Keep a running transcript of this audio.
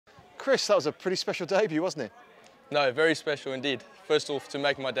Chris, that was a pretty special debut, wasn't it? No, very special indeed. First off, to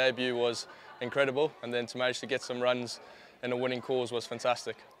make my debut was incredible, and then to manage to get some runs in a winning cause was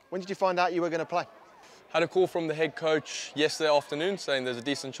fantastic. When did you find out you were going to play? Had a call from the head coach yesterday afternoon saying there's a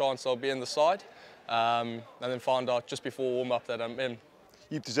decent chance I'll be in the side, and then found out just before warm-up that I'm in.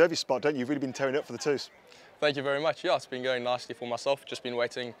 You deserve your spot, don't you? You've really been tearing up for the twos. Thank you very much. Yeah, it's been going nicely for myself. Just been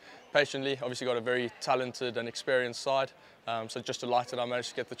waiting patiently. Obviously got a very talented and experienced side, so just delighted I managed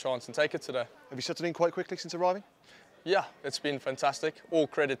to get the chance and take it today. Have you settled in quite quickly since arriving? Yeah, it's been fantastic. All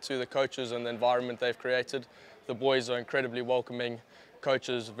credit to the coaches and the environment they've created. The boys are incredibly welcoming,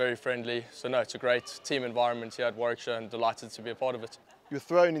 coaches very friendly. So no, it's a great team environment here at Warwickshire and delighted to be a part of it. You were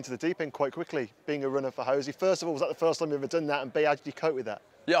thrown into the deep end quite quickly, being a runner for Hosey. First of all, was that the first time you've ever done that? And B, how did you cope with that?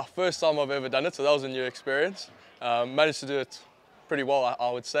 Yeah, first time I've ever done it, so that was a new experience. Managed to do it pretty well, I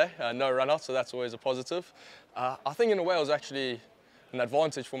would say. No run out, so that's always a positive. I think in a way it was actually an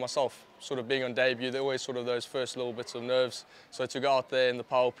advantage for myself, sort of being on debut. There were always sort of those first little bits of nerves. So to go out there in the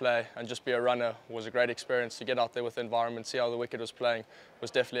power play and just be a runner was a great experience. To get out there with the environment, see how the wicket was playing,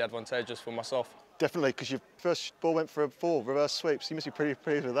 was definitely advantageous for myself. Definitely, because your first ball went for a 4, reverse sweep, so you must be pretty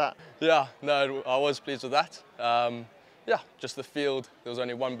pleased with that. Yeah, no, I was pleased with that. Yeah, just the field, there was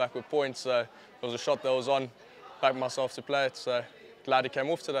only one backward point, so there was a shot that was on, backed myself to play it, so glad it came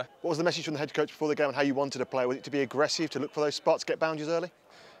off today. What was the message from the head coach before the game on how you wanted to play? Was it to be aggressive, to look for those spots, get boundaries early?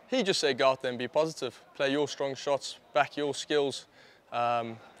 He just said go out there and be positive, play your strong shots, back your skills.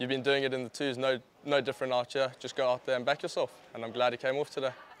 You've been doing it in the twos, no different out here, just go out there and back yourself, and I'm glad it came off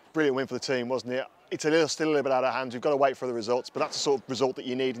today. Brilliant win for the team, wasn't it? It's still a little bit out of hands. We've got to wait for the results, but that's the sort of result that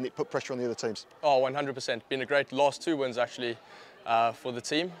you need, and it put pressure on the other teams. Oh, 100%. Been a great last 2 wins actually for the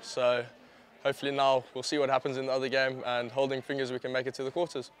team. So hopefully now we'll see what happens in the other game, and holding fingers we can make it to the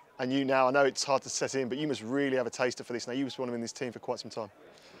quarters. And you now, I know it's hard to set in, but you must really have a taster for this now. You must want to be in this team for quite some time.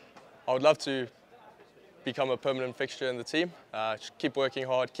 I would love to become a permanent fixture in the team. Just keep working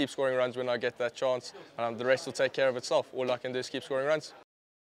hard, keep scoring runs when I get that chance, and the rest will take care of itself. All I can do is keep scoring runs.